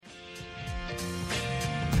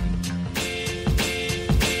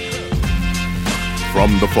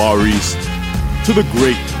From the Far East to the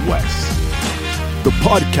Great West, the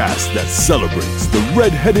podcast that celebrates the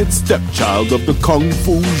red-headed stepchild of the Kung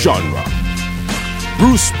Fu genre,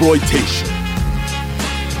 Bruceploitation.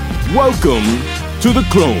 Welcome to the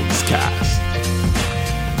Clones Cast.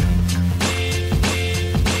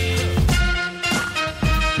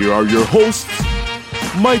 Here are your hosts,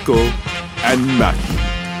 Michael and Matthew.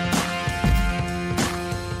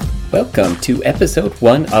 Welcome to episode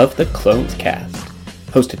 1 of the Clones Cast,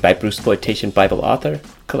 hosted by Bruceploitation Bible author,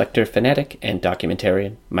 collector, fanatic, and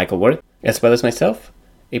documentarian Michael Worth, as well as myself,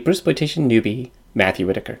 a Bruceploitation newbie, Matthew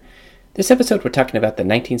Whitaker. This episode we're talking about the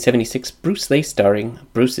 1976 Bruce Lee starring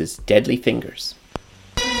Bruce's Deadly Fingers.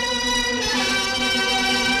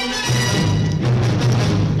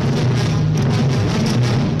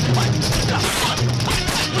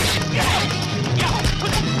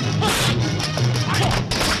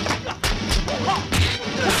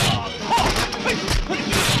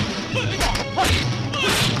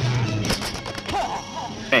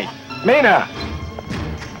 Mina!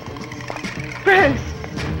 Bruce!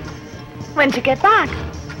 When'd you get back?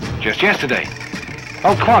 Just yesterday.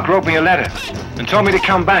 Old Quark wrote me a letter and told me to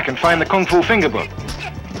come back and find the Kung Fu Finger Book.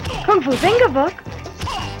 Kung Fu Finger Book?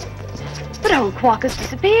 But old Quark has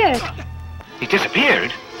disappeared. He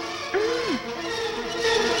disappeared?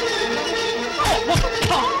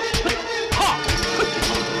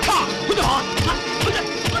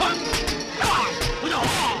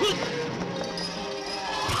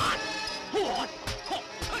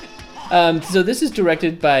 So this is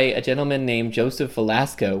directed by a gentleman named Joseph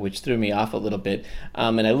Velasco, which threw me off a little bit.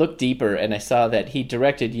 And I looked deeper and I saw that he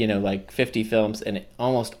directed, like 50 films, and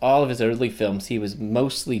almost all of his early films, he was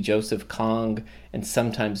mostly Joseph Kong and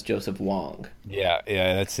sometimes Joseph Wong. Yeah,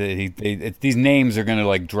 that's it. These names are going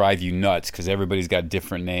to drive you nuts because everybody's got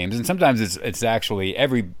different names, and sometimes it's actually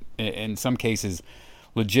in some cases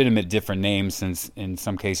legitimate different names, since in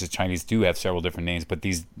some cases Chinese do have several different names, but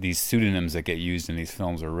these pseudonyms that get used in these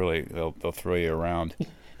films are really, they'll throw you around.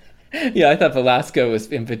 Yeah, I thought Velasco was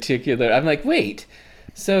in particular. I'm like, wait,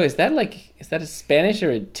 so is that a Spanish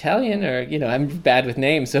or Italian, or I'm bad with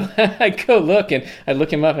names, so I go look and I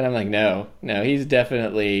look him up and I'm like, no, he's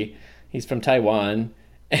from Taiwan,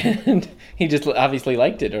 and he just obviously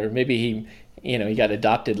liked it, or maybe he got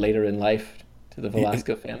adopted later in life to the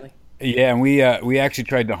Velasco family. Yeah, and we actually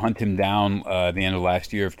tried to hunt him down at the end of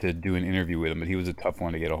last year to do an interview with him, but he was a tough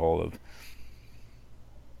one to get a hold of.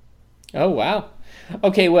 Oh, wow.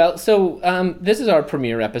 Okay, well, so this is our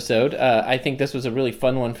premiere episode. I think this was a really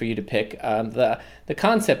fun one for you to pick. The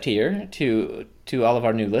concept here, to all of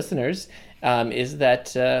our new listeners, is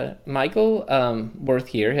that Michael Worth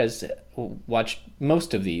here has watched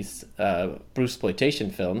most of these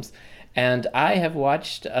Bruceploitation films, and I have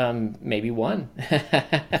watched maybe one.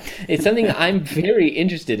 It's something I'm very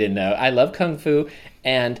interested in, though. I love Kung Fu,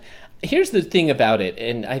 and here's the thing about it,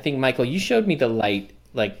 and I think, Michael, you showed me the light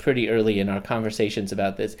pretty early in our conversations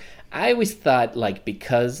about this. I always thought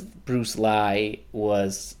because Bruce Lee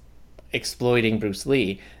was exploiting Bruce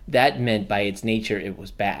Lee, that meant by its nature it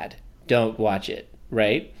was bad. Don't watch it,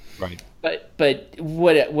 right? Right. But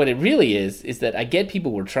what it really is that I get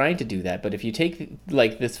people were trying to do that, but if you take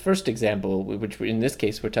this first example, which in this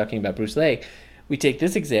case we're talking about Bruce Lee, we take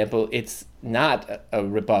this example, it's not a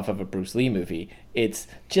ripoff of a Bruce Lee movie. It's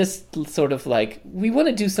just sort of we want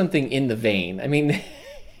to do something in the vein. I mean,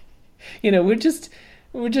 we're just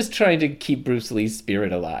trying to keep Bruce Lee's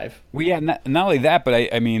spirit alive. Well, yeah, not only that, but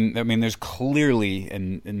I mean, there's clearly,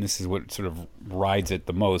 and this is what sort of rides it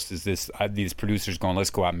the most, is this these producers going, let's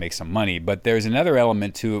go out and make some money. But there's another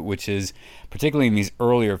element to it, which is particularly in these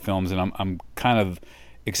earlier films, and I'm kind of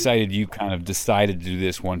excited you kind of decided to do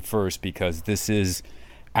this one first, because this is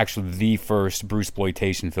actually the first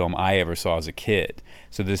Bruceploitation film I ever saw as a kid.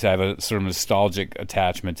 So I have a sort of nostalgic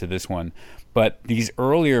attachment to this one. But these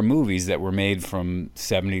earlier movies that were made from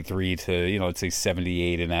 73 to, let's say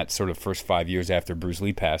 78, in that sort of first 5 years after Bruce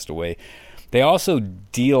Lee passed away, they also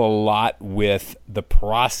deal a lot with the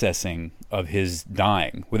processing of his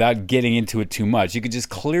dying without getting into it too much. You could just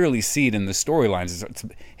clearly see it in the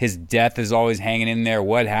storylines. His death is always hanging in there.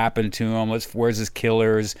 What happened to him? Where's his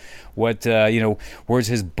killers? Where's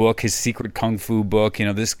his book, his secret kung fu book?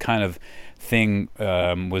 This kind of thing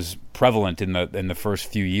was prevalent in the first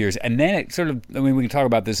few years, and then it sort of, we can talk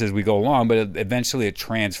about this as we go along, but eventually it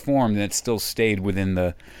transformed, and it still stayed within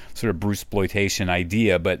the sort of Bruceploitation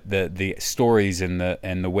idea, but the stories and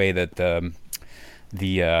the way that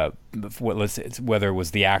whether it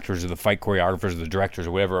was the actors or the fight choreographers or the directors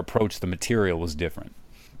or whatever approached the material was different.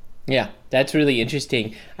 Yeah, that's really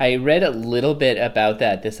interesting. I read a little bit about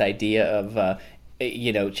that, this idea of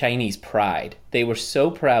Chinese pride. They were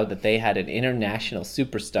so proud that they had an international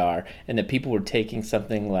superstar and that people were taking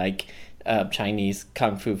something like Chinese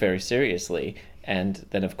kung fu very seriously. And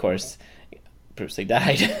then, of course, Bruce Lee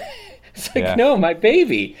died. It's like, no, my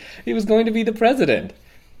baby. He was going to be the president.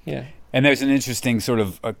 Yeah. And there's an interesting sort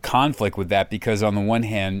of a conflict with that because on the one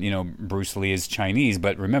hand, Bruce Lee is Chinese,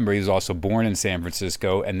 but remember, he was also born in San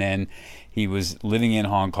Francisco, and then he was living in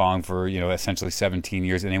Hong Kong for, essentially 17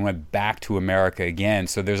 years, and then went back to America again.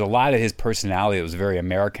 So there's a lot of his personality that was very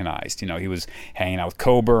Americanized. He was hanging out with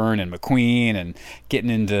Coburn and McQueen and getting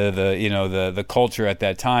into the culture at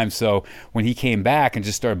that time. So when he came back and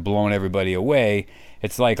just started blowing everybody away,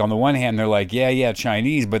 it's like on the one hand they're like, yeah,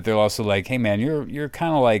 Chinese, but they're also like, hey man, you're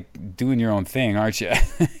kind of like doing your own thing, aren't you?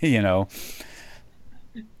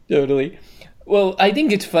 Totally. Well, I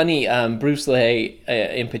think it's funny, Bruce Lee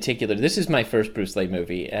in particular. This is my first Bruce Lee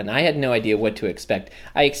movie, and I had no idea what to expect.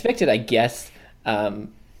 I expected, I guess,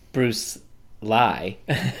 Bruce Lee.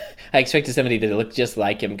 I expected somebody that looked just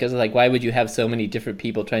like him because, why would you have so many different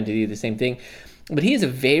people trying to do the same thing? But he is a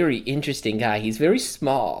very interesting guy. He's very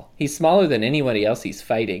small. He's smaller than anybody else he's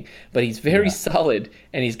fighting, but he's very solid,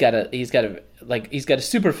 and he's got a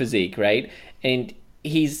super physique, right? And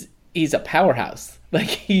he's a powerhouse.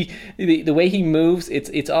 The way he moves, it's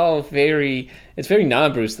very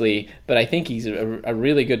non-Bruce Lee, but I think he's a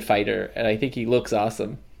really good fighter, and I think he looks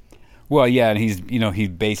awesome. Well, yeah, and he's he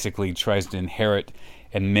basically tries to inherit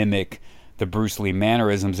and mimic the Bruce Lee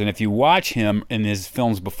mannerisms. And if you watch him in his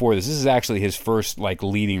films before this is actually his first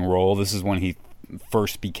leading role. This is when he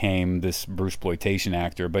first became this Bruceploitation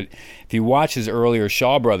actor. But if you watch his earlier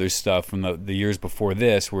Shaw Brothers stuff from the years before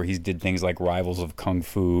this, where he did things like Rivals of Kung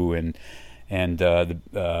Fu and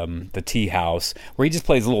the Tea House, where he just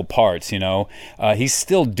plays little parts, he's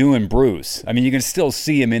still doing Bruce. I mean, you can still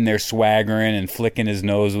see him in there swaggering and flicking his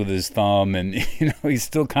nose with his thumb, and he's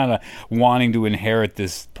still kind of wanting to inherit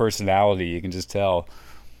this personality. You can just tell.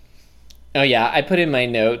 Oh yeah, I put in my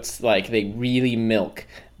notes they really milk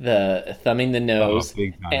the thumbing the nose. Oh,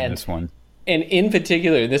 big time, this one. And in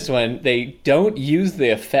particular, in this one, they don't use the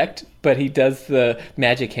effect, but he does the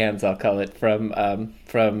magic hands, I'll call it, from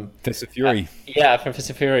Fist of Fury. From Fist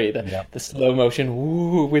of Fury, the slow motion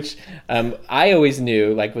woo, which I always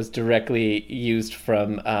knew was directly used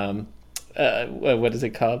from what is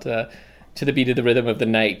it called? To the Beat of the Rhythm of the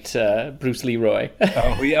Night, Bruce Leroy.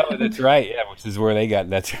 Oh yeah, that's right. Yeah, which is where they got.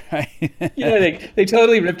 That's right. They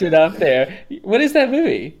totally ripped it off there. What is that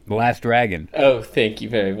movie? The Last Dragon. Oh, thank you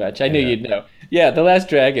very much. I knew you'd know. Yeah, The Last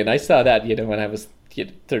Dragon. I saw that, when I was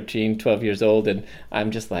 13, 12 years old, and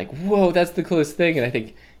I'm just like, whoa, that's the coolest thing. And I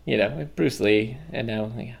think, Bruce Lee, and now,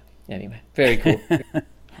 anyway, very cool.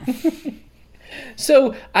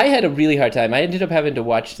 So I had a really hard time. I ended up having to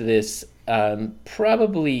watch this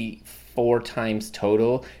probably 4 times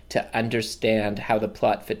total to understand how the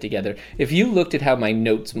plot fit together. If you looked at how my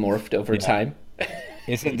notes morphed over time.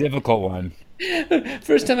 It's a difficult one.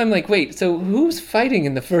 First time I'm like, wait, so who's fighting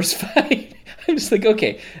in the first fight? I'm just like,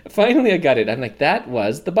 okay, finally I got it. I'm like, that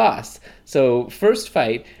was the boss. So first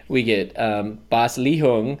fight, we get Boss Li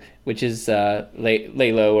Hung, which is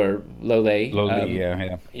Lei Lo or Lo Lei. Lo Li,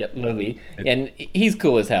 yeah. Yeah, Lo Li. And he's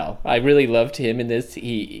cool as hell. I really loved him in this.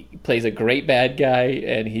 He plays a great bad guy,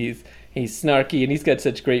 and he's snarky, and he's got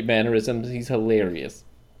such great mannerisms. He's hilarious.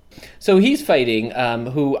 So he's fighting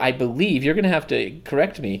who I believe, you're going to have to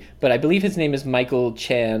correct me, but I believe his name is Michael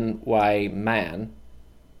Chan Wai Man.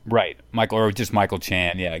 Right. Michael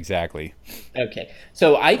Chan. Yeah, exactly. Okay.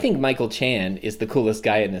 So I think Michael Chan is the coolest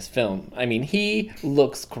guy in this film. I mean, he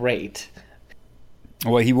looks great.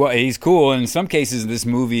 Well, he's cool. And in some cases, this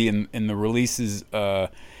movie in the releases,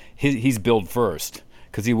 he's billed first.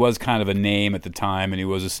 Because he was kind of a name at the time, and he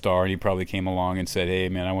was a star, and he probably came along and said, hey,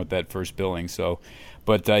 man, I want that first billing. So,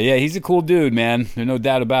 but yeah, he's a cool dude, man. There's no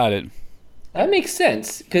doubt about it. That makes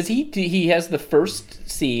sense, because he has the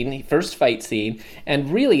first fight scene,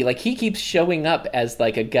 and really, he keeps showing up as,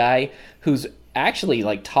 a guy who's actually,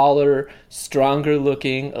 taller, stronger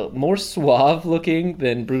looking, more suave looking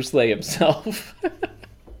than Bruce Lee himself.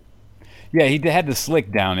 Yeah, he had the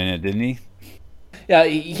slick down in it, didn't he? Yeah,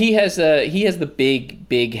 he has the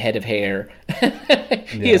big head of hair.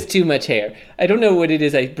 He has too much hair. I don't know what it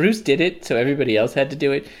is. Bruce did it, so everybody else had to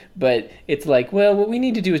do it. But it's well, what we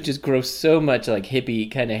need to do is just grow so much hippie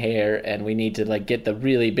kind of hair, and we need to get the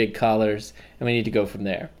really big collars, and we need to go from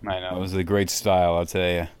there. I know, it was a great style, I'll tell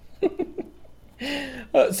you.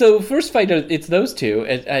 So first fight, it's those two,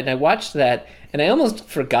 and I watched that, and I almost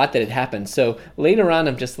forgot that it happened. So later on,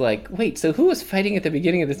 I'm just like, wait, so who was fighting at the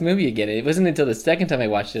beginning of this movie again? And it wasn't until the second time I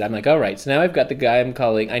watched it, I'm like, all right, so now I've got the guy I'm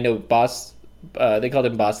calling, I know Boss they called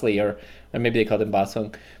him Boss Lee, or maybe they called him Boss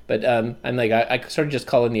Hung. But I'm like, I started just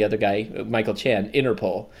calling the other guy, Michael Chan,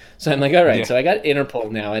 Interpol. So I'm like, all right, Yeah. so I got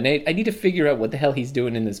Interpol now, and I need to figure out what the hell he's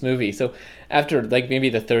doing in this movie. So after like maybe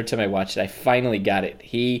the third time I watched it, I finally got it.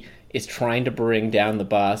 He is trying to bring down the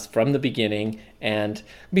boss from the beginning, and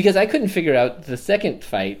because I couldn't figure out the second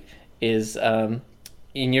fight is, and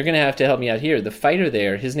you're going to have to help me out here. The fighter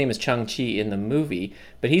there, his name is Chang-Chi in the movie,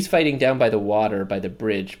 but he's fighting down by the water, by the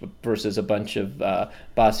bridge, versus a bunch of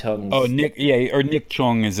Boss Hung's. Oh, Nick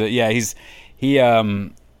Chung is he's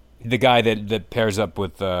the guy that pairs up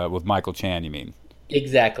with Michael Chan. You mean?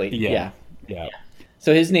 Exactly. Yeah.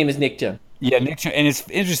 So his name is Nick Chung. Yeah, Nick Chung, and it's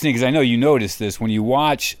interesting because I know you noticed this when you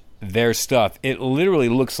watch their stuff. It literally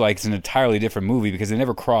looks like it's an entirely different movie because they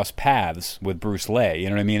never cross paths with Bruce Lee. You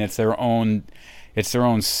know what I mean? It's their own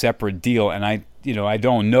separate deal. And I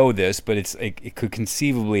don't know this, but it could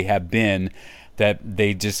conceivably have been that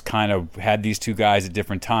they just kind of had these two guys at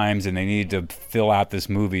different times and they needed to fill out this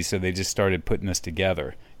movie, so they just started putting this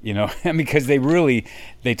together. You know, because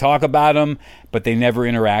they talk about him, but they never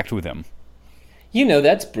interact with him. You know,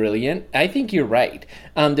 that's brilliant. I think you're right.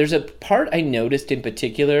 There's a part I noticed in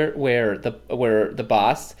particular where the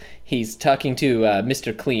boss, he's talking to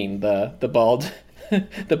Mr. Clean, the bald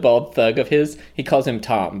the bald thug of his. He calls him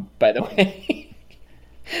Tom, by the way.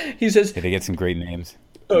 He says, Yeah, they get some great names.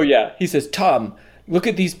 oh yeah, he says, Tom, look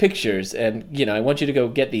at these pictures, and I want you to go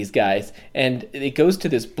get these guys. And it goes to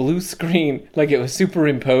this blue screen, like it was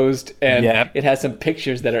superimposed, and Yep. it has some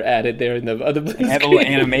pictures that are added there in the other blue And screen. a little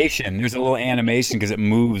animation. There's a little animation because it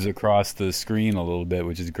moves across the screen a little bit,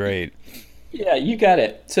 which is great. Yeah, you got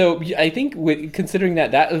it. So I think considering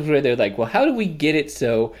that was where they're like, well, how do we get it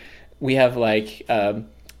so we have like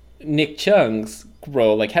Nick Chung's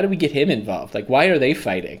role? Like, how do we get him involved? Like, why are they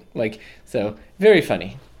fighting? Like, so very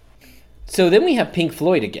funny. So then we have Pink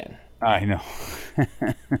Floyd again. I know.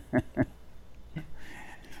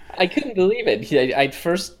 I couldn't believe it. I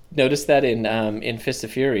first noticed that in Fist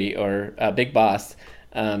of Fury or Big Boss.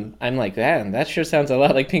 I'm like, man, that sure sounds a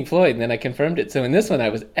lot like Pink Floyd. And then I confirmed it. So in this one, I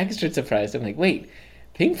was extra surprised. I'm like, wait,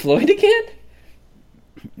 Pink Floyd again?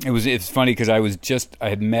 It's funny because I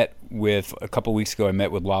had met with a couple weeks ago. I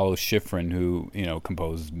met with Lalo Schifrin, who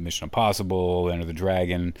composed Mission Impossible, Enter the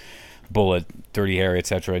Dragon, Bullet, Dirty Harry,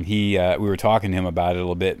 etc. And we were talking to him about it a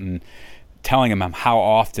little bit and telling him how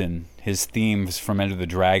often his themes from Enter the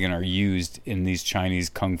Dragon are used in these Chinese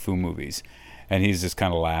kung fu movies. And he's just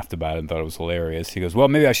kind of laughed about it and thought it was hilarious. He goes, well,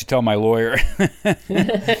 maybe I should tell my lawyer.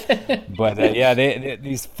 But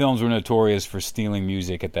these films were notorious for stealing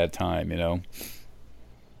music at that time,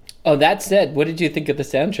 Oh, that said, what did you think of the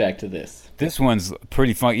soundtrack to this? This one's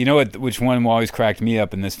pretty fun. You know which one always cracked me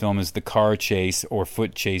up in this film is the car chase or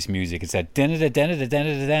foot chase music. It's that and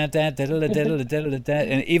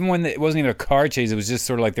even when it wasn't even a car chase, it was just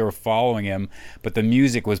sort of like they were following him, but the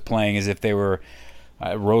music was playing as if they were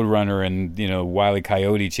Roadrunner and Wile E.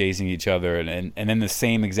 Coyote chasing each other, and then the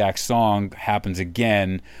same exact song happens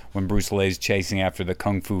again when Bruce Lee's chasing after the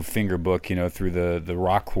Kung Fu Finger Book, through the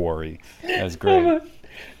rock quarry. That's great.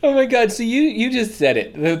 Oh my God! So you just said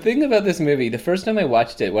it. The thing about this movie, the first time I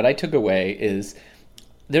watched it, what I took away is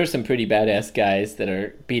there's some pretty badass guys that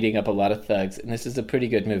are beating up a lot of thugs, and this is a pretty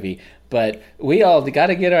good movie. But we all got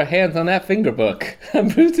to get our hands on that finger book, on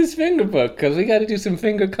Bruce's finger book, because we got to do some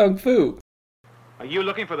finger kung fu. Are you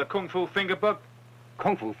looking for the Kung Fu Finger Book?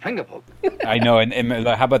 Kung Fu Finger Book? I know, and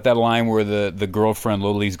how about that line where the girlfriend,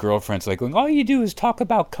 Loli's girlfriend's like, all you do is talk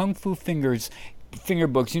about Kung Fu finger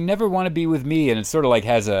books. You never want to be with me, and it sort of like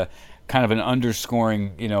has a kind of an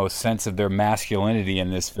underscoring, sense of their masculinity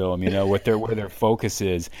in this film, where their focus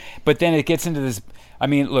is. But then it gets into this. I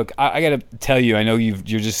mean, look, I got to tell you, I know you're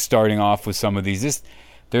just starting off with some of these.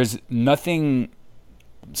 There's nothing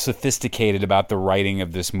sophisticated about the writing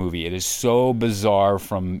of this movie. It is so bizarre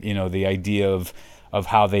from the idea of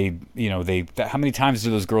how they how many times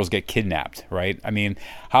do those girls get kidnapped, right? I mean,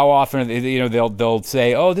 how often they'll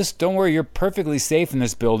say, oh, don't worry, you're perfectly safe in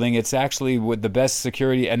this building, it's actually with the best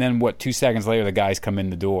security, and then 2 seconds later the guys come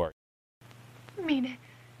in the door. Mina,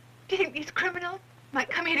 do you think these criminals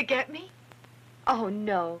might come here to get me? Oh,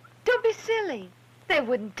 no. Don't be silly. They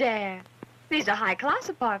wouldn't dare. These are high-class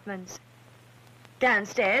apartments.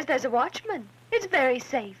 Downstairs, there's a watchman. It's very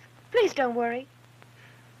safe. Please don't worry.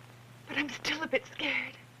 But I'm still a bit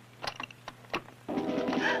scared.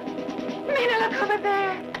 Mina, look over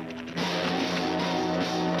there.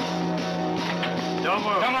 Don't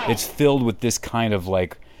move. Come on. It's filled with this kind of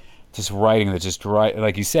just writing that just right,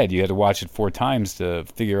 like you said, you had to watch it 4 times to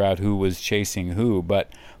figure out who was chasing who.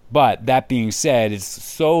 But that being said, it's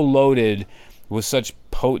so loaded with such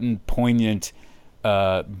potent, poignant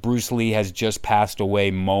Bruce Lee has just passed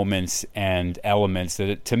away moments and elements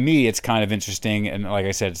that, to me, it's kind of interesting. And like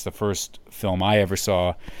I said, it's the first film I ever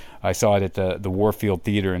saw. I saw it at the Warfield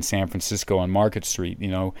Theater in San Francisco on Market Street,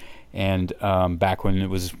 and back when it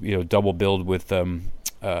was, double billed with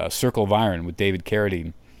Circle of Iron with David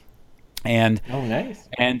Carradine. And oh, nice.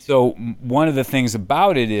 And so one of the things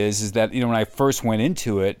about it is that when I first went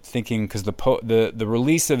into it, thinking, because the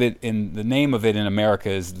release of it, in the name of it in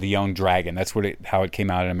America is The Young Dragon. That's how it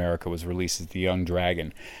came out in America, was released as The Young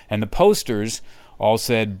Dragon, and the posters all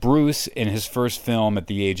said Bruce in his first film at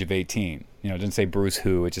the age of 18. It didn't say Bruce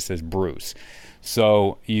who, it just says Bruce.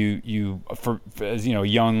 So you as a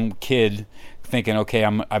young kid thinking, okay,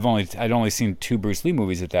 I'd only seen 2 Bruce Lee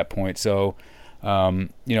movies at that point, so. I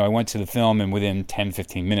went to the film, and within 10,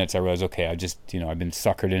 15 minutes, I realized, okay, I've been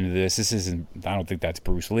suckered into this. I don't think that's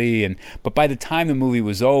Bruce Lee. But by the time the movie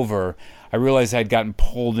was over, I realized I'd gotten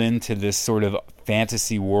pulled into this sort of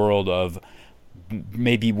fantasy world of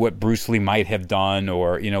maybe what Bruce Lee might have done,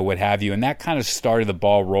 or, what have you. And that kind of started the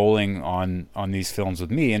ball rolling on these films with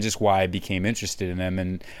me, and just why I became interested in them.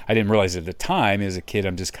 And I didn't realize at the time, as a kid,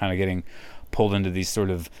 I'm just kind of getting pulled into these sort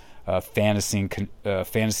of fantasy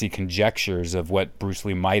conjectures of what Bruce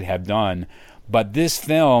Lee might have done. But this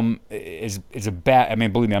film is a bad. I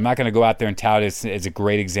mean, believe me, I'm not going to go out there and tout it as a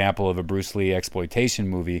great example of a Bruce Lee exploitation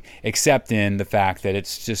movie, except in the fact that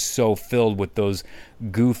it's just so filled with those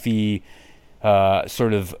goofy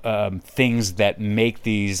things that make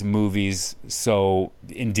these movies so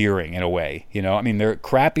endearing in a way. I mean, they're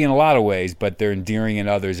crappy in a lot of ways, but they're endearing in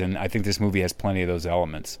others, and I think this movie has plenty of those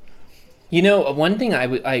elements. One thing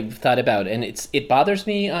I've thought about, and it bothers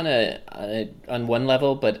me on one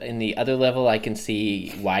level, but in the other level, I can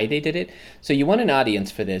see why they did it. So you want an audience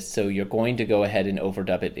for this, so you're going to go ahead and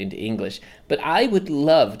overdub it into English. But I would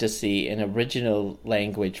love to see an original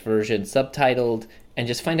language version, subtitled, and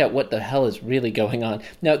just find out what the hell is really going on.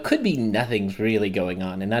 Now, it could be nothing's really going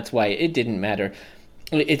on, and that's why it didn't matter.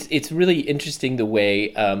 It's really interesting the way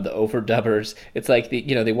the overdubbers, it's like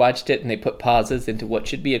they watched it and they put pauses into what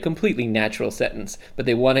should be a completely natural sentence, but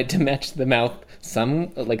they wanted to match the mouth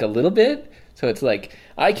like a little bit. So it's like,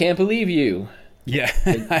 I can't believe you. Yeah,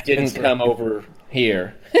 it didn't come over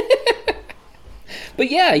here.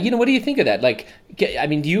 But yeah, what do you think of that? Like, I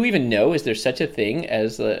mean, do you even know, is there such a thing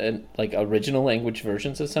as like original language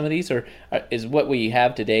versions of some of these, or is what we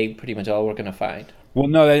have today pretty much all we're going to find? Well,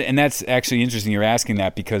 no, and that's actually interesting you're asking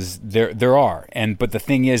that, because there are. But the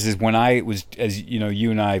thing is when I was, as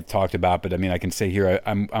you and I have talked about, but I mean, I can say here,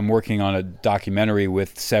 I'm working on a documentary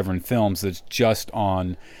with Severin Films that's just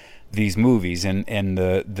on these movies and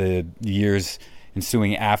the years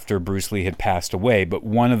ensuing after Bruce Lee had passed away. But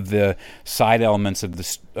one of the side elements of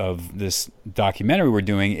this documentary we're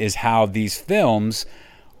doing is how these films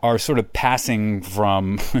are sort of passing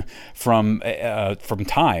from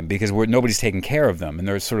time, because nobody's taking care of them, and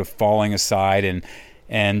they're sort of falling aside,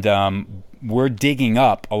 and we're digging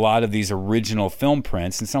up a lot of these original film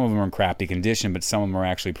prints, and some of them are in crappy condition, but some of them are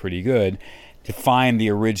actually pretty good, to find the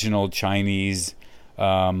original Chinese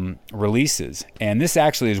releases. And this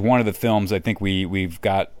actually is one of the films I think we've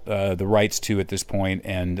got the rights to at this point,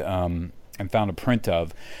 and found a print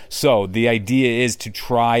of. So the idea is to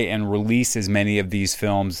try and release as many of these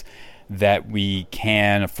films that we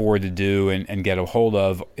can afford to do and get a hold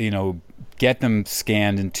of, get them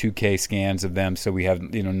scanned in 2K scans of them, so we have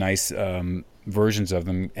nice versions of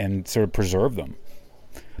them, and sort of preserve them.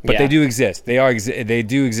 But They do exist. They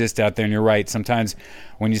do exist out there, and you're right. Sometimes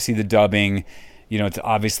when you see the dubbing, it's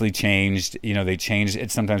obviously changed.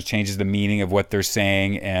 It sometimes changes the meaning of what they're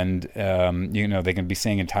saying, and they can be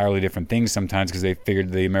saying entirely different things sometimes, because they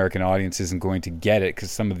figured the American audience isn't going to get it,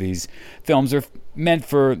 because some of these films are meant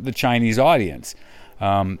for the Chinese audience.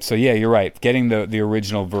 So yeah, you're right. Getting the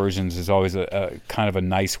original versions is always a kind of a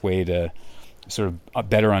nice way to sort of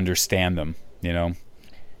better understand them.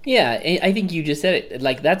 Yeah, I think you just said it.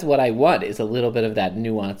 Like, that's what I want, is a little bit of that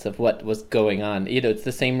nuance of what was going on. It's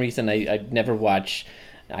the same reason I'd never watch,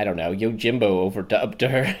 I don't know, Yojimbo overdubbed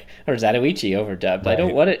or Zatoichi overdubbed. Right. I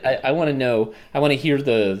don't want it. I want to know. I want to hear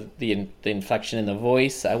the inflection in the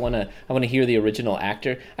voice. I want to hear the original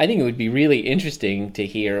actor. I think it would be really interesting to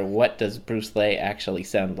hear what does Bruce Lee actually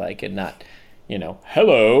sound like, and not,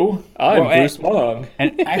 hello, I'm Bruce Wong.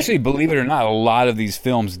 And actually, believe it or not, a lot of these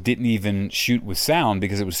films didn't even shoot with sound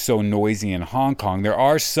because it was so noisy in Hong Kong. There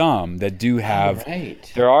are some that do have. Oh,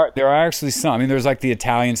 right. There are actually some. I mean, there's like the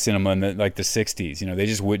Italian cinema in the 60s. They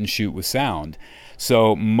just wouldn't shoot with sound.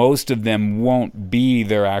 So most of them won't be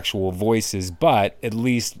their actual voices, but at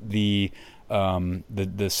least the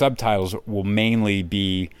subtitles will mainly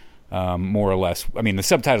be more or less. I mean, the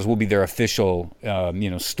subtitles will be their official,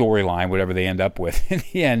 storyline, whatever they end up with in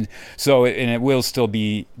the end. So,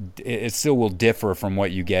 it still will differ from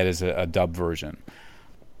what you get as a dub version.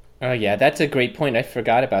 Oh yeah, that's a great point. I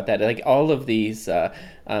forgot about that. Like all of these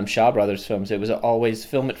Shaw Brothers films, it was always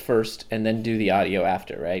film it first and then do the audio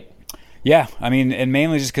after, right? Yeah, I mean, and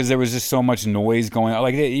mainly just because there was just so much noise going on.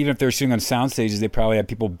 Like, even if they're shooting on sound stages, they probably had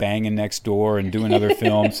people banging next door and doing other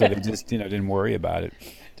films, so they just, didn't worry about it.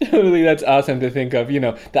 Totally, that's awesome to think of.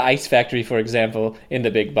 The Ice Factory, for example, in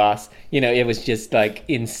The Big Boss. It was just like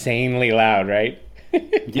insanely loud, right?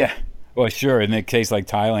 Yeah, well, sure. In the case like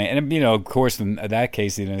Thailand, and of course, in that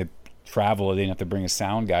case, they travel, they didn't have to bring a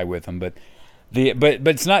sound guy with them. But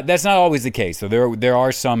it's not. That's not always the case. So there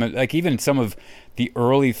are some, like even some of the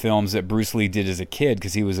early films that Bruce Lee did as a kid,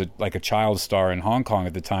 because he was a child star in Hong Kong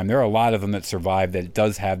at the time. There are a lot of them that survived that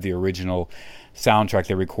does have the original soundtrack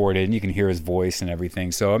they recorded, and you can hear his voice and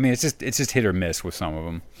everything. So I mean, it's just hit or miss with some of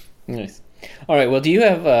them. Nice. All right. Well, do you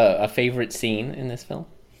have a favorite scene in this film?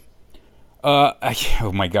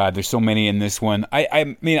 Oh my God, there's so many in this one.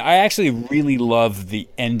 I mean, I actually really love the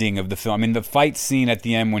ending of the film. I mean, the fight scene at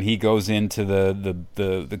the end when he goes into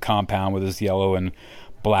the compound with his yellow and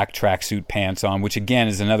black tracksuit pants on, which again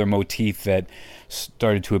is another motif that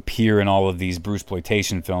started to appear in all of these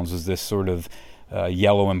Bruceploitation films, was this sort of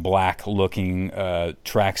yellow and black looking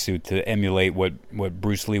tracksuit to emulate what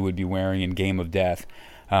Bruce Lee would be wearing in Game of Death.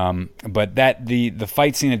 But the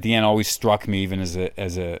fight scene at the end always struck me, even as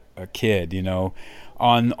a kid.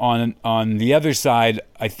 On the other side,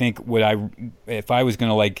 I think if I was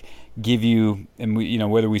going to give you, and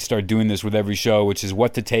whether we start doing this with every show, which is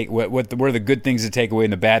what are the good things to take away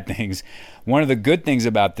and the bad things. One of the good things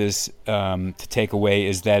about this to take away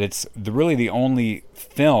is that it's really the only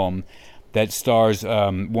film that stars I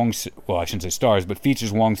shouldn't say stars, but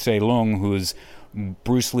features Wong Se-lung, who is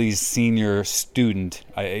Bruce Lee's senior student.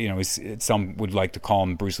 Some would like to call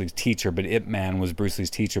him Bruce Lee's teacher, but Ip Man was Bruce Lee's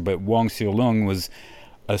teacher. But Wong Se-lung was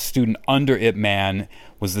a student under Ip Man,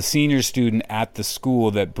 was the senior student at the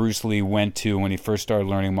school that Bruce Lee went to when he first started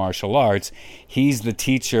learning martial arts. He's the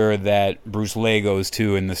teacher that Bruce Lee goes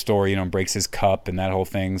to in the story, breaks his cup and that whole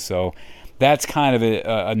thing. So that's kind of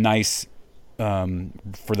a nice,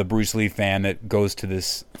 for the Bruce Lee fan that goes to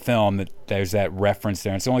this film, that there's that reference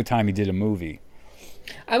there. It's the only time he did a movie.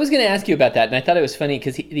 I was going to ask you about that, and I thought it was funny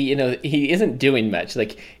because he isn't doing much.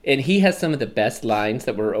 And he has some of the best lines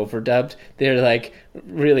that were overdubbed. They're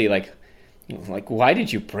really why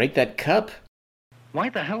did you break that cup? Why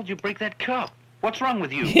the hell did you break that cup? What's wrong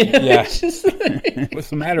with you? Yeah. What's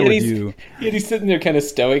the matter with you? He's sitting there kind of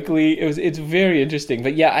stoically. It's very interesting.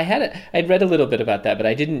 But yeah, I'd read a little bit about that, but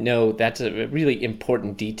I didn't know that's a really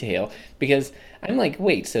important detail, because I'm like,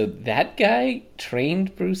 wait, so that guy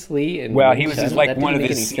trained Bruce Lee? And he was just one of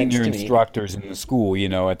his senior instructors in the school,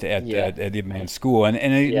 at the Ip Man school, and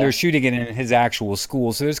they're shooting it in his actual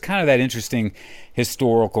school. So there's kind of that interesting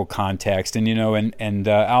historical context, and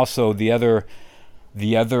also the other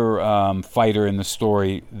fighter in the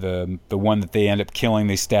story, the one that they end up killing,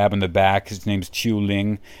 they stab in the back. His name's Chiu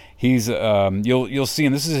Ling. He's you'll see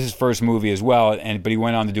him. This is his first movie as well, but he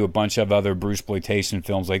went on to do a bunch of other Bruceploitation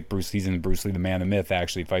films, like He's in Bruce Lee, the Man, the Myth.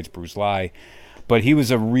 Actually, fights Bruce Lee, but he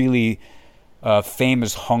was a really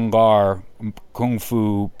famous Hung Gar kung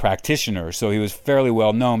fu practitioner. So he was fairly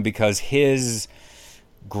well known because his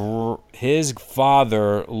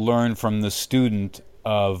father learned from the student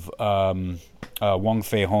of Wong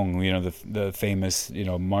Fei Hung, the famous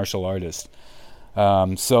martial artist.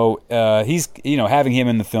 So he's having him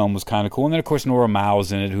in the film was kind of cool, and then of course Nora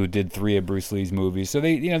Mao's in it, who did 3 of Bruce Lee's movies. So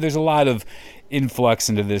there's a lot of influx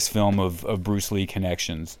into this film of Bruce Lee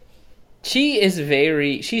connections. She's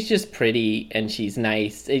just pretty and she's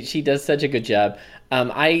nice. She does such a good job.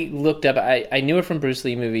 I looked up, I knew her from Bruce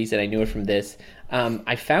Lee movies and I knew her from this.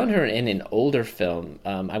 I found her in an older film.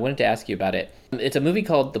 I wanted to ask you about it. It's a movie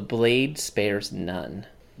called The Blade Spares None.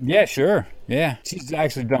 Yeah, sure. Yeah. She's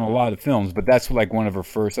actually done a lot of films, but that's one of her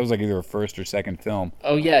first. That was either her first or second film.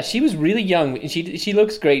 Oh, yeah. She was really young. She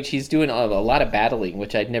looks great. She's doing a lot of battling,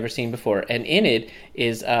 which I'd never seen before. And in it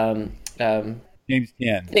is... James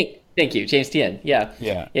Tien. Thank you, James Tien. Yeah,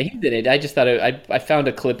 he's in it. I just thought I found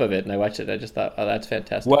a clip of it and I watched it. I just thought, oh, that's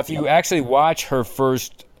fantastic. Well, if you actually watch her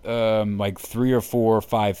first 3 or 4 or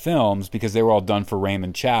 5 films, because they were all done for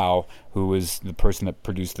Raymond Chow, who was the person that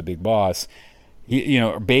produced The Big Boss.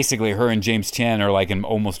 Basically her and James Tien are in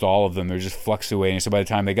almost all of them. They're just fluctuating. So by the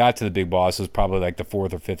time they got to The Big Boss, it was probably the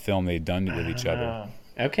 4th or 5th film they'd done with each other.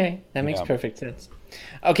 Okay, that makes perfect sense.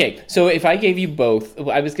 Okay, so if I gave you both,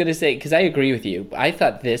 I was going to say, because I agree with you, I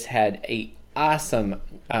thought this had a awesome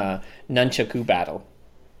nunchaku battle.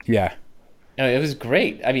 Yeah. No, it was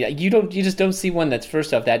great. I mean, you just don't see one that's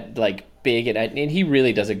first off that like big, and he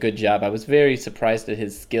really does a good job. I was very surprised at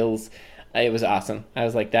his skills. It was awesome. I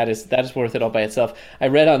was like, that is worth it all by itself. I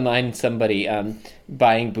read online somebody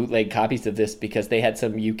buying bootleg copies of this because they had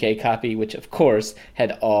some UK copy, which of course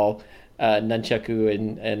had all nunchaku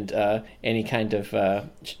and any kind of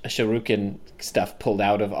shuriken stuff pulled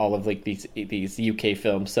out of all of like these UK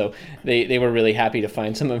films. So they were really happy to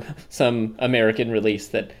find some American release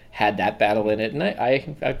that had that battle in it, and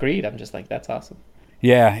I agreed. I'm just like, that's awesome.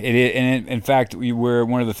 Yeah, it is. And in fact, we're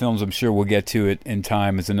one of the films, I'm sure we'll get to it in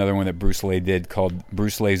time, is another one that Bruce Lee did called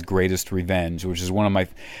Bruce Lee's Greatest Revenge, which is one of my,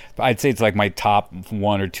 I'd say it's like my top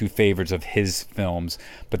one or two favorites of his films.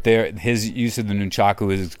 But his use of the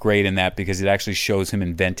nunchaku is great in that because it actually shows him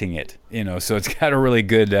inventing it. So it's got a really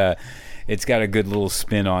good, it's got a good little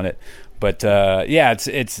spin on it. But yeah,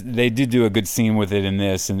 they did do a good scene with it in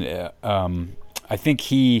this, and I think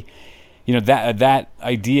that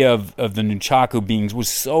idea of the nunchaku was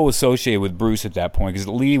so associated with Bruce at that point, because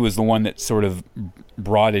Lee was the one that sort of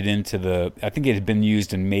brought it into I think it had been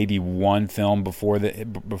used in maybe one film before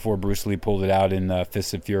Bruce Lee pulled it out in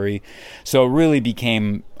Fists of Fury. So it really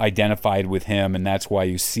became identified with him, and that's why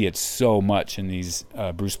you see it so much in these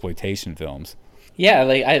Bruceploitation films. Yeah,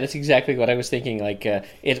 that's exactly what I was thinking. Like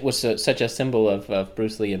it was such a symbol of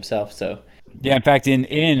Bruce Lee himself. So. Yeah, in fact, in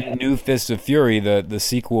New Fists of Fury, the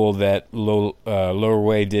sequel that Lo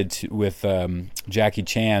Wei did with Jackie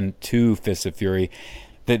Chan to Fists of Fury,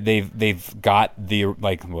 that they've got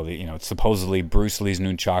it's supposedly Bruce Lee's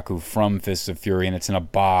nunchaku from Fists of Fury, and it's in a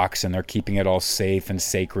box, and they're keeping it all safe and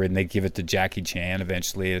sacred, and they give it to Jackie Chan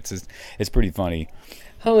eventually. It's pretty funny.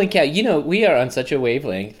 Holy cow, we are on such a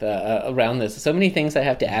wavelength around this. So many things I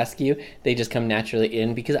have to ask you, they just come naturally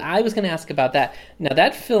in, because I was going to ask about that. Now,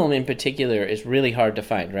 that film in particular is really hard to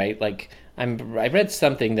find, right? Like, I read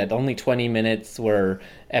something that only 20 minutes were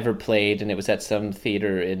ever played, and it was at some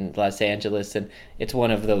theater in Los Angeles, and it's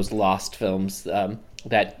one of those lost films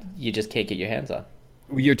that you just can't get your hands on.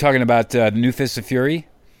 You're talking about the New Fists of Fury?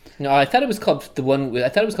 No, I thought it was called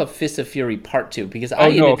Fists of Fury Part 2 because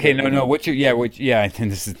I think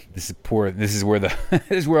this is poor. This is where this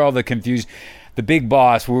is where all the confusion. The Big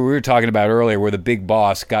Boss, where we were talking about earlier, where the Big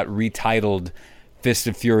Boss got retitled Fist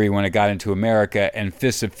of Fury when it got into America, and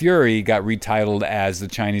Fist of Fury got retitled as The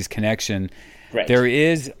Chinese Connection. Right. There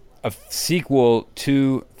is a sequel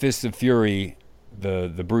to Fist of Fury,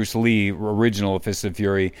 the Bruce Lee original Fist of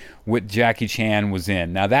Fury, with Jackie Chan was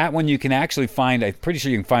in. Now that one you can actually find. I'm pretty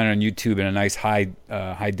sure you can find it on YouTube in a nice high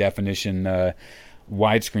definition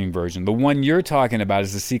widescreen version. The one you're talking about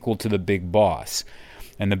is the sequel to The Big Boss,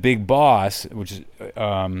 and The Big Boss, which is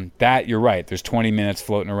that you're right. There's 20 minutes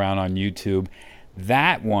floating around on YouTube.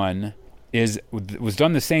 That one was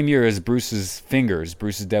done the same year as Bruce's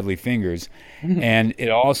Deadly Fingers, and it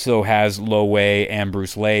also has Lo Wei and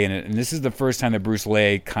Bruce Lee in it. And this is the first time that Bruce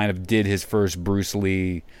Lee kind of did his first Bruce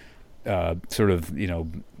Lee sort of,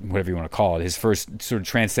 whatever you want to call it, his first sort of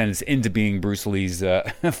transcendence into being Bruce Lee's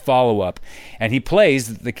follow-up. And he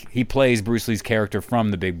plays Bruce Lee's character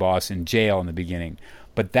from The Big Boss in jail in the beginning.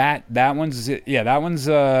 But that's a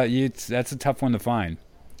tough one to find.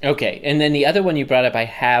 Okay, and then the other one you brought up, I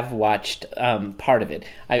have watched part of it.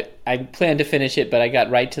 I planned to finish it, but I got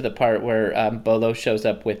right to the part where Bolo shows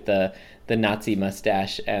up with the Nazi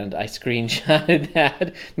mustache, and I screenshotted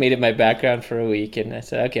that, made it my background for a week, and I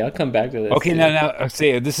said, okay, I'll come back to this. Okay, now,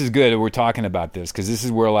 say this is good. We're talking about this because this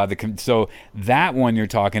is where a lot of so that one you're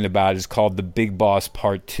talking about is called The Big Boss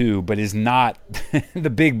Part 2, but is not The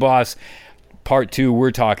Big Boss Part 2 we're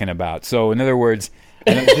talking about. So in other words.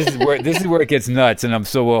 And this is where it gets nuts, and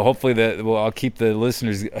hopefully I'll keep the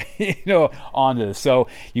listeners on to this. So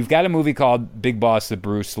you've got a movie called Big Boss that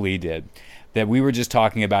Bruce Lee did that we were just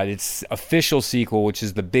talking about. Its official sequel, which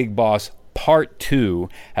is The Big Boss Part 2,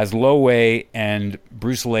 has Lo Wei and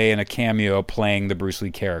Bruce Lee in a cameo playing the Bruce Lee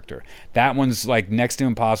character. That one's like next to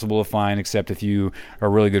impossible to find, except if you are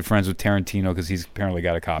really good friends with Tarantino, because he's apparently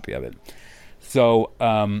got a copy of it. So.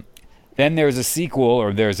 Then there's a sequel,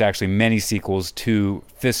 or there's actually many sequels to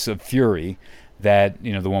Fists of Fury. That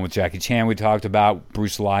the one with Jackie Chan we talked about.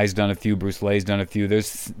 Bruce Lee's done a few.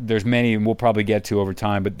 There's many, and we'll probably get to over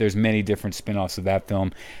time. But there's many different spin-offs of that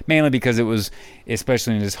film, mainly because it was,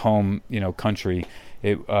 especially in his home country,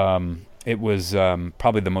 it was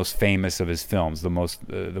probably the most famous of his films, the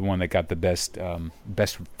one that got the best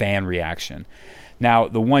fan reaction. Now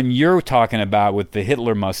the one you're talking about with the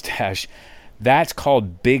Hitler mustache. That's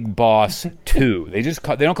called Big Boss 2. They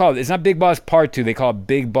don't call it. It's not Big Boss Part 2. They call it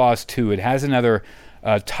Big Boss 2. It has another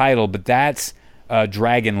title, but that's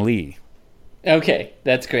Dragon Lee. Okay,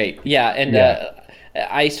 that's great. Yeah, and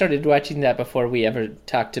I started watching that before we ever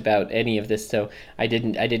talked about any of this, so I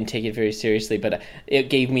didn't take it very seriously. But it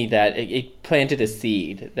gave me that it planted a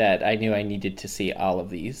seed that I knew I needed to see all of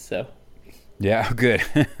these. So Yeah, good.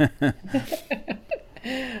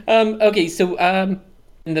 okay, so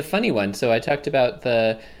the funny one. So I talked about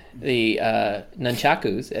the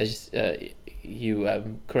nunchakus, as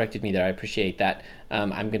you corrected me there. I appreciate that.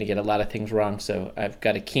 I'm going to get a lot of things wrong, so I've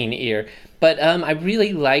got a keen ear. But I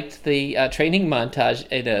really liked the training montage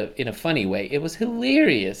in a funny way. It was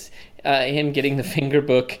hilarious. Him getting the finger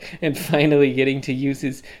book and finally getting to use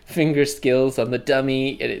his finger skills on the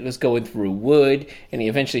dummy. And it was going through wood, and he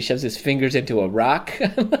eventually shoves his fingers into a rock.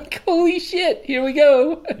 I'm like, holy shit, here we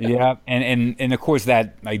go. Yeah, and of course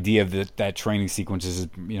that idea of that training sequence is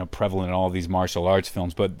prevalent in all of these martial arts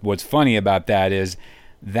films. But what's funny about that is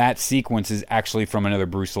that sequence is actually from another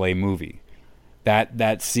Bruce Lee movie.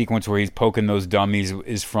 That sequence where he's poking those dummies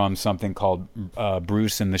is from something called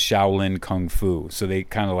Bruce and the Shaolin Kung Fu. So they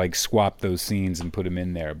kind of like swapped those scenes and put them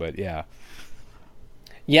in there. But yeah.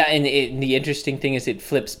 Yeah, and the interesting thing is it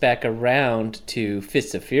flips back around to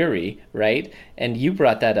Fists of Fury, right? And you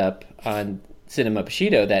brought that up on Cinema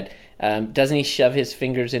Bushido, that doesn't he shove his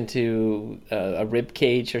fingers into a rib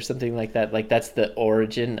cage or something like that? Like that's the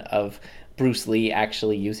origin of Bruce Lee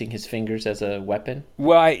actually using his fingers as a weapon?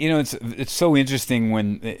 Well, it's so interesting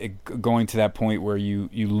when going to that point where you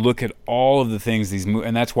look at all of the things these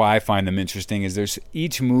and that's why I find them interesting. Is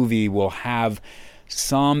each movie will have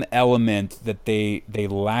some element that they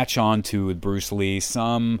latch onto with Bruce Lee,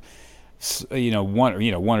 some one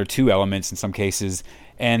or two elements in some cases,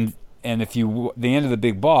 and if you the end of The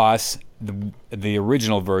Big Boss, the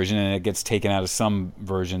original version, and it gets taken out of some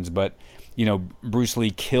versions, but Bruce Lee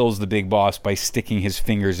kills the Big Boss by sticking his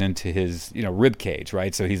fingers into his, rib cage,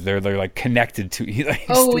 right? So they're like connected to. He, like,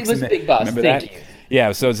 it was Big Boss. Remember Thank that? you.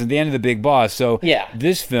 Yeah. So it's at the end of the Big Boss. So yeah,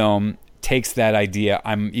 this film takes that idea.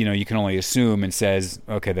 You can only assume, and says,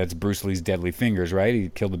 okay, that's Bruce Lee's deadly fingers, right? He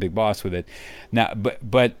killed the Big Boss with it. Now,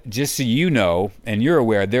 but just so you know, and you're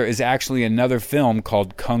aware, there is actually another film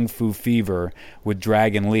called Kung Fu Fever with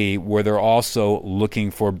Dragon Lee, where they're also looking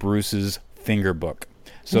for Bruce's finger book.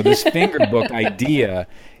 So this finger book idea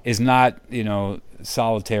is not,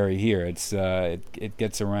 solitary here. It's it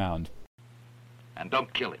gets around. And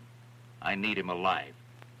don't kill him. I need him alive.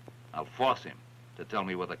 I'll force him to tell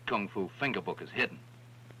me where the Kung Fu finger book is hidden.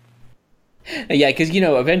 Yeah, because,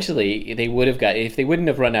 eventually they would have if they wouldn't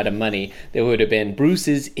have run out of money, there would have been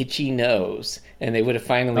Bruce's itchy nose, and they would have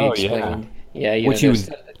finally explained. Yeah, which he was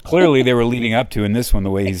clearly they were leading up to in this one,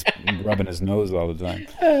 the way he's rubbing his nose all the time.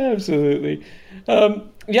 Absolutely.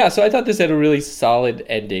 Yeah, so I thought this had a really solid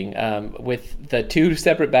ending with the two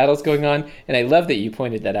separate battles going on, and I love that you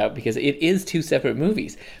pointed that out because it is two separate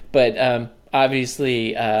movies. But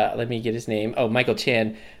obviously, let me get his name. Oh, Michael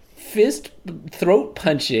Chan, throat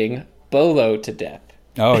punching Bolo to death.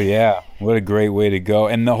 Oh yeah, what a great way to go!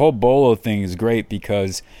 And the whole Bolo thing is great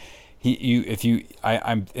because again,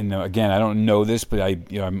 I don't know this, but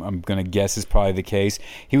I'm going to guess is probably the case.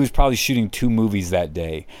 He was probably shooting 2 movies that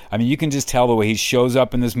day. I mean, you can just tell the way he shows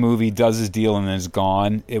up in this movie, does his deal, and then is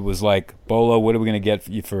gone. It was like, Bolo, what are we going to get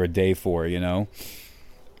you for a day for, Yeah,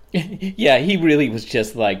 he really was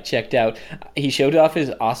just like checked out. He showed off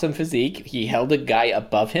his awesome physique. He held a guy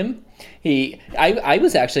above him. I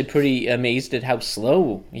was actually pretty amazed at how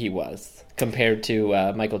slow he was compared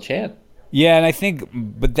to Michael Chan. Yeah, and I think,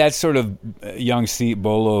 but that's sort of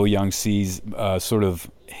Bolo Young C's sort of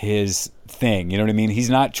his thing. You know what I mean? He's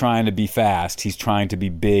not trying to be fast. He's trying to be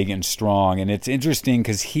big and strong. And it's interesting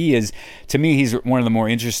because to me, he's one of the more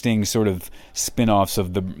interesting sort of spin-offs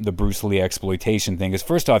of the Bruce Lee exploitation thing. Because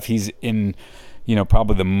first off, he's in,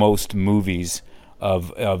 probably the most movies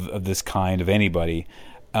of this kind of anybody.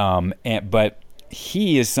 But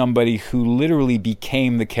he is somebody who literally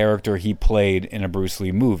became the character he played in a Bruce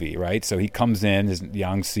Lee movie, right? So he comes in as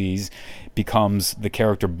Yang Xi's, becomes the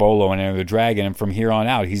character Bolo in Enter the Dragon, and from here on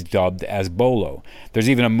out, he's dubbed as Bolo. There's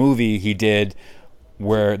even a movie he did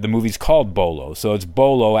where the movie's called Bolo, so it's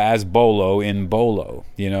Bolo as Bolo in Bolo,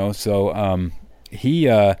 So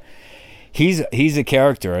he's a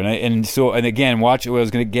character, and again, watch what I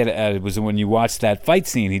was going to get at. It was when you watch that fight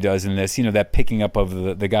scene he does in this, that picking up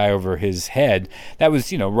of the guy over his head. That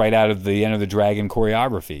was right out of the Enter the Dragon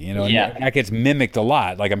choreography. Yeah. And that gets mimicked a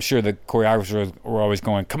lot. Like I'm sure the choreographers were always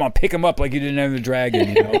going, "Come on, pick him up like you did in Enter the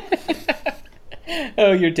Dragon."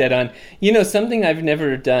 Oh, you're dead on. Something I've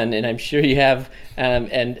never done, and I'm sure you have,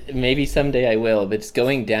 and maybe someday I will. But it's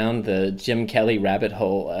going down the Jim Kelly rabbit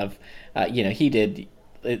hole of, he did.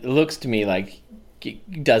 It looks to me like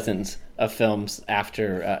dozens of films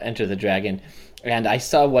after Enter the Dragon, and I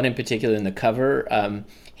saw one in particular in the cover.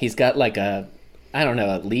 He's got like a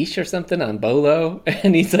leash or something on Bolo,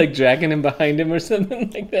 and he's like dragging him behind him or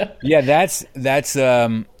something like that. Yeah, that's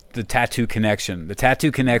the Tattoo Connection. The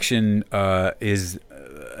Tattoo Connection is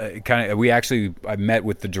kind of. I met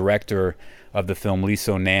with the director of the film, Lee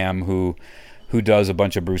So-nam, who does a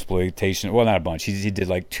bunch of Bruceploitation. Well, not a bunch. He did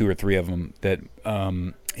like 2 or 3 of them. That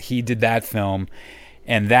he did that film,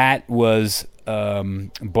 and that was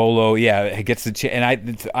Bolo. Yeah, it gets the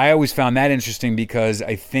and I always found that interesting because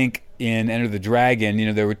I think in Enter the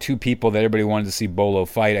Dragon, there were 2 people that everybody wanted to see Bolo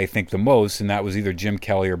fight. I think the most, and that was either Jim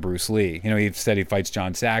Kelly or Bruce Lee. He said he fights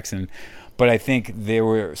John Saxon. But I think they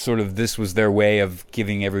were this was their way of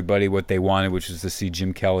giving everybody what they wanted, which was to see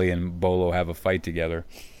Jim Kelly and Bolo have a fight together.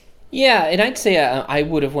 Yeah, and I'd say I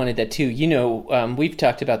would have wanted that too. We've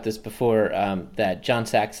talked about this before, that John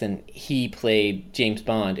Saxon, he played James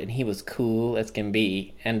Bond, and he was cool as can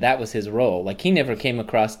be, and that was his role. Like, he never came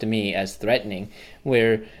across to me as threatening,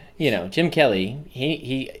 where, Jim Kelly,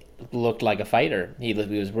 he looked like a fighter. He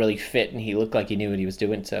was really fit, and he looked like he knew what he was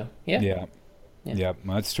doing, so, yeah. Yeah,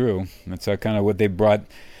 well, that's true. That's kind of what they brought.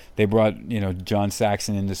 They brought John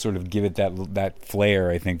Saxon in to sort of give it that flair.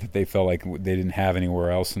 I think that they felt like they didn't have anywhere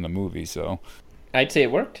else in the movie. So I'd say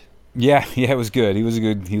it worked. Yeah, it was good. He was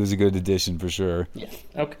a good addition for sure. Yeah.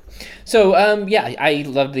 Okay. So I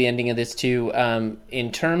loved the ending of this too.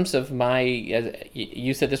 In terms of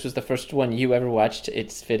you said this was the first one you ever watched.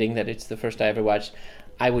 It's fitting that it's the first I ever watched.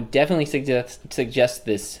 I would definitely suggest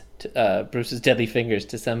this. Bruce's Deadly Fingers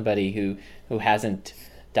to somebody who hasn't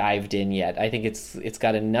dived in yet. I think it's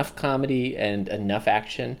got enough comedy and enough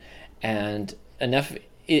action and enough.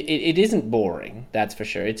 It isn't boring, that's for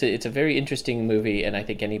sure. It's a very interesting movie, and I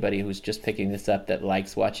think anybody who's just picking this up that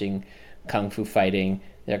likes watching kung fu fighting,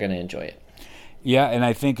 they're going to enjoy it. Yeah, and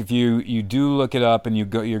I think if you do look it up and you're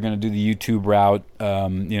going to do the YouTube route,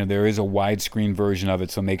 there is a widescreen version of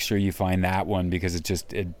it, so make sure you find that one because it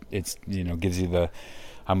gives you the.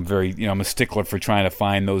 I'm a stickler for trying to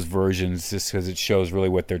find those versions just because it shows really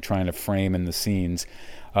what they're trying to frame in the scenes.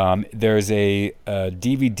 There's a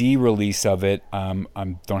DVD release of it.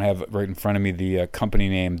 I don't have right in front of me the company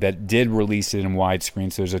name that did release it in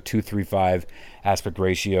widescreen. So there's a 2:3:5 aspect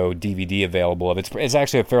ratio DVD available of it. It's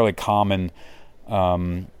actually a fairly common. I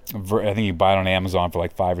think you buy it on Amazon for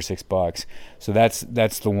like $5 or $6. So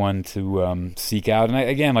that's the one to seek out. And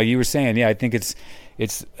again, like you were saying, I think it's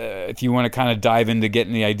if you want to kind of dive into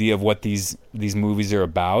getting the idea of what these movies are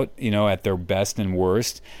about, at their best and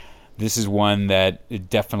worst, this is one that it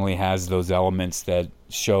definitely has those elements that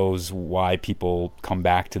shows why people come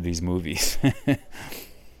back to these movies.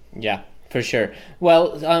 Yeah, for sure.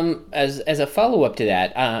 Well, as a follow up to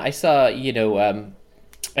that, I saw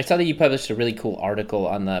that you published a really cool article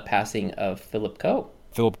on the passing of Philip Coe.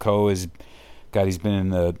 Philip Coe he's been in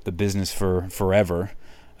the business for forever.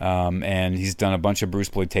 And he's done a bunch of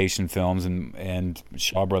Bruceploitation films and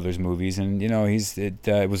Shaw Brothers movies, and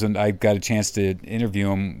I got a chance to interview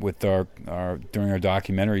him with during our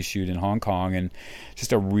documentary shoot in Hong Kong, and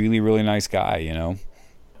just a really, really nice guy,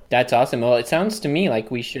 That's awesome. Well, it sounds to me like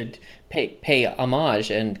we should pay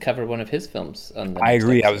homage and cover one of his films on the I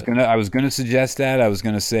agree. episode. I was gonna suggest that. I was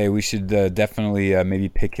gonna say we should definitely maybe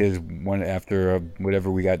pick his one after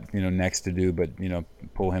whatever we got next to do, but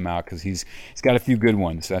pull him out because he's got a few good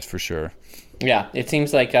ones. That's for sure. Yeah, it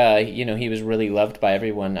seems like he was really loved by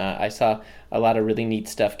everyone. I saw a lot of really neat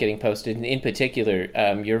stuff getting posted. In particular,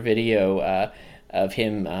 your video of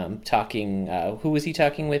him talking. Who was he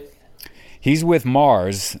talking with? He's with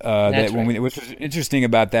Mars. That's right. Which was interesting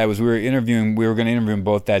about that was we were going to interview them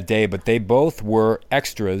both that day, but they both were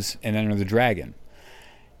extras in Enter the Dragon,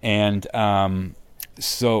 and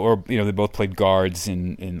they both played guards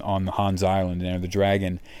on the Hans Island in Enter the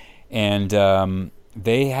Dragon, and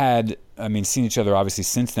they had seen each other obviously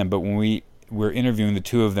since then, but when we were interviewing the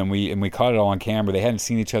two of them, we caught it all on camera. They hadn't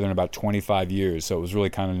seen each other in about 25 years, so it was really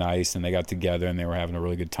kind of nice, and they got together and they were having a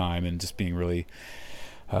really good time and just being really.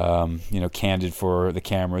 Candid for the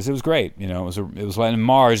cameras. It was great. It was like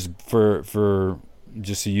Mars for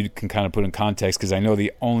just so you can kind of put in context, because I know one of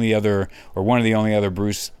the only other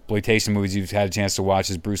Bruceploitation movies you've had a chance to watch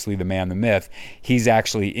is Bruce Lee, the Man, the Myth. He's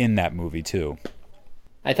actually in that movie too.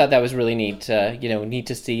 I thought that was really neat. Neat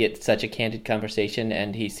to see it, such a candid conversation,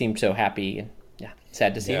 and he seemed so happy. And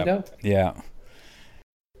sad to see him go. Yeah.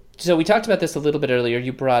 So we talked about this a little bit earlier.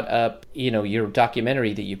 You brought up, your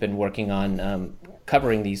documentary that you've been working on,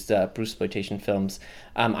 covering these Bruceploitation films.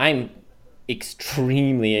 I'm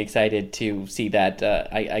extremely excited to see that.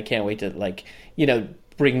 I can't wait to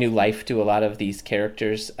bring new life to a lot of these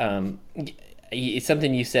characters. it's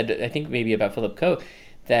something you said, I think maybe about Philip Coe,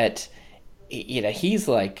 that he's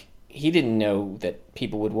like, he didn't know that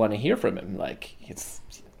people would want to hear from him. Like, it's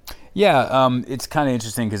it's kind of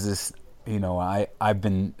interesting because this, I've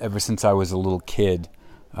been, ever since I was a little kid,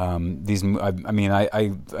 I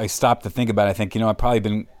stopped to think about it. I think, I've probably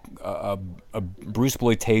been a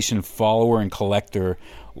Bruceploitation follower and collector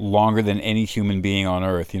longer than any human being on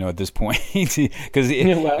earth, at this point.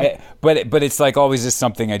 But it's like always just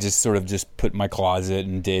something I just sort of just put in my closet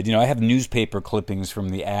and did. I have newspaper clippings from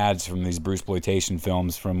the ads from these Bruceploitation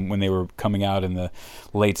films from when they were coming out in the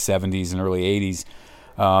late 70s and early 80s.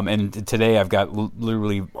 And today I've got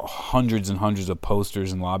literally hundreds and hundreds of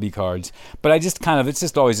posters and lobby cards. But it's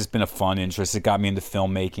just always just been a fun interest. It got me into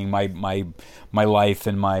filmmaking. My life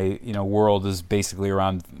and my world is basically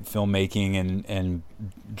around filmmaking and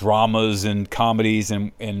dramas and comedies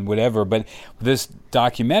and whatever. But this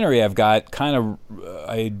documentary I've got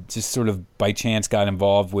I just sort of by chance got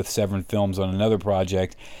involved with Severin Films on another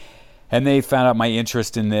project. And they found out my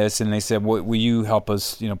interest in this, and they said, "Will you help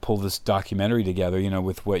us, pull this documentary together,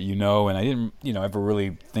 with what you know?" And I didn't, ever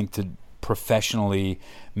really think to professionally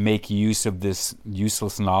make use of this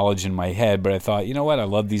useless knowledge in my head. But I thought, you know what? I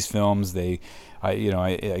love these films. I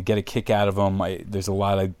get a kick out of them. There's a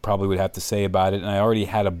lot I probably would have to say about it, and I already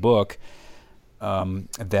had a book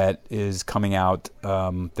that is coming out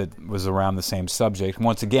that was around the same subject.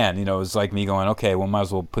 Once again, it was like me going, okay, well, might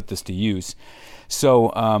as well put this to use.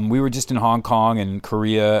 So we were just in Hong Kong and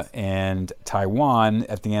Korea and Taiwan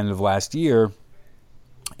at the end of last year,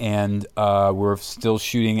 and we're still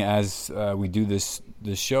shooting as we do this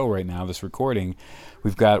show right now, this recording.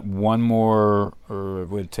 We've got one more, or it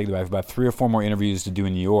would take about 3 or 4 more interviews to do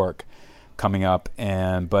in New York coming up,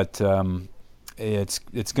 but it's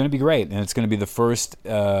going to be great, and it's going to be the first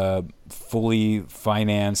fully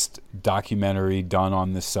financed documentary done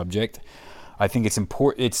on this subject. I think it's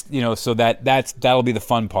important. It's so that'll be the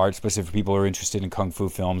fun part, especially for people who are interested in kung fu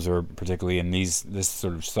films or particularly in this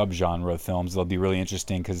sort of subgenre of films. They'll be really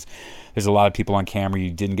interesting because there's a lot of people on camera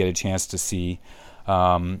you didn't get a chance to see,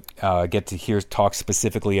 get to talk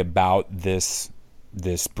specifically about this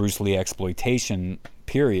Bruce Lee exploitation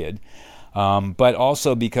period. But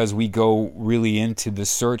also because we go really into the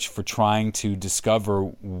search for trying to discover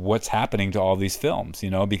what's happening to all these films,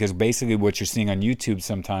 because basically what you're seeing on YouTube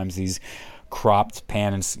sometimes, these cropped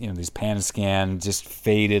these pan and scan, just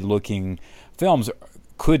faded looking films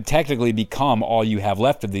could technically become all you have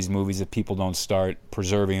left of these movies if people don't start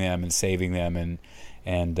preserving them and saving them and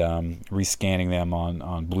rescanning them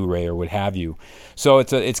on Blu-ray or what have you. So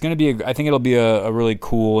it's going to be I think it'll be a really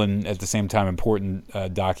cool and at the same time important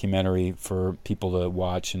documentary for people to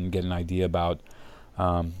watch and get an idea about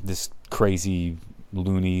this crazy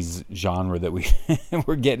loonies genre that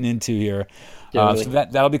we're getting into here. So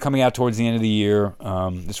that'll be coming out towards the end of the year.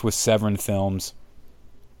 This was Severin Films.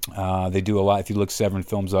 They do a lot. If you look Severin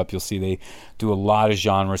Films up, you'll see they do a lot of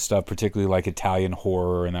genre stuff, particularly like Italian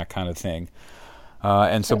horror and that kind of thing.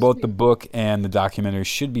 And so both the book and the documentary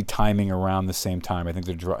should be timing around the same time. I think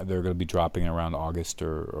they're going to be dropping around August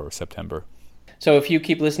or September. So if you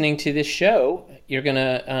keep listening to this show, you're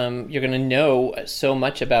gonna know so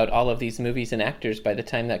much about all of these movies and actors by the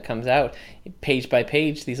time that comes out. Page by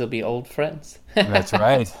page, these will be old friends. That's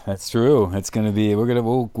right. That's true. It's gonna be.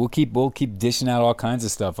 We'll keep dishing out all kinds of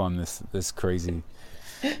stuff on this crazy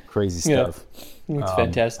stuff. Yeah. It's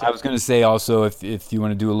fantastic. I was going to say also, if you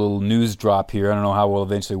want to do a little news drop here, I don't know how we'll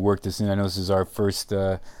eventually work this in. I know this is our first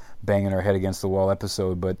banging our head against the wall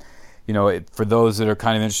episode, but for those that are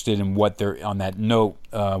kind of interested in what they're on that note,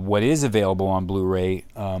 what is available on Blu-ray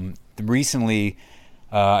recently,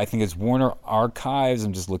 I think it's Warner Archives.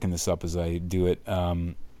 I'm just looking this up as I do it. The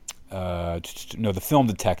Film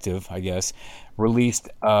Detective, I guess, released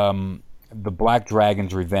The Black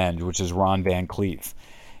Dragon's Revenge, which is Ron Van Cleef.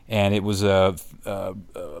 And it was a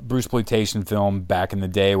Bruceploitation film back in the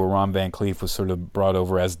day where Ron Van Cleef was sort of brought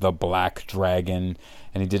over as the Black Dragon,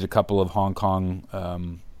 and he did a couple of Hong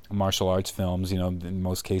Kong martial arts films, in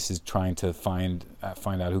most cases trying to find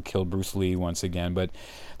out who killed Bruce Lee once again. But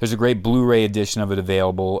there's a great Blu-ray edition of it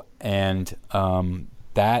available, and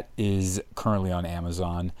that is currently on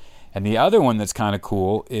Amazon. And the other one that's kind of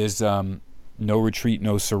cool is No Retreat,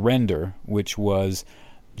 No Surrender, which was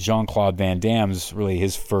Jean-Claude Van Damme's really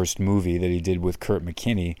his first movie that he did with Kurt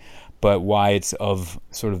McKinney, but why it's of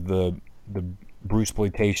sort of the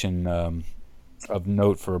Bruceploitation of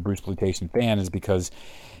note for a Bruceploitation fan is because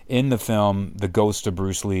in the film the ghost of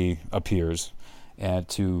Bruce Lee appears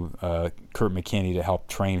to Kurt McKinney to help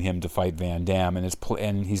train him to fight Van Damme,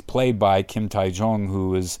 and he's played by Kim Tai-jung,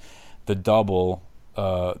 who is the double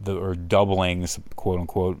or doublings, quote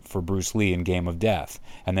unquote, for Bruce Lee in Game of Death,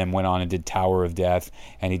 and then went on and did Tower of Death,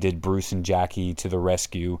 and he did Bruce and Jackie to the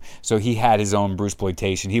Rescue. So he had his own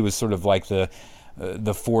Bruceploitation. He was sort of like the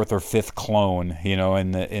fourth or fifth clone,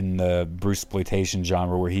 in the Bruceploitation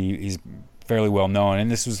genre, where he's fairly well known.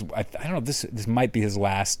 And this was, I don't know, this might be his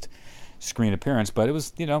last screen appearance, but it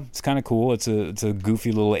was, it's kind of cool. It's a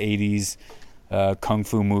goofy little 80s kung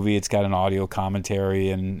fu movie. It's got an audio commentary,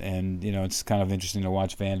 and it's kind of interesting to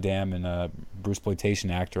watch Van Damme and a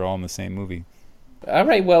Bruceploitation actor all in the same movie. All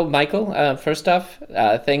right, well, Michael, first off,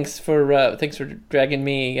 thanks for dragging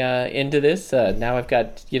me into this. Now I've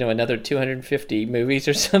got another 250 movies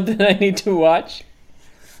or something I need to watch.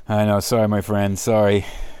 I know, sorry, my friend, sorry.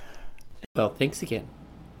 Well, thanks again.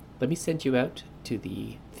 Let me send you out to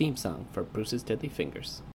the theme song for Bruce's Deadly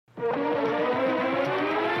Fingers.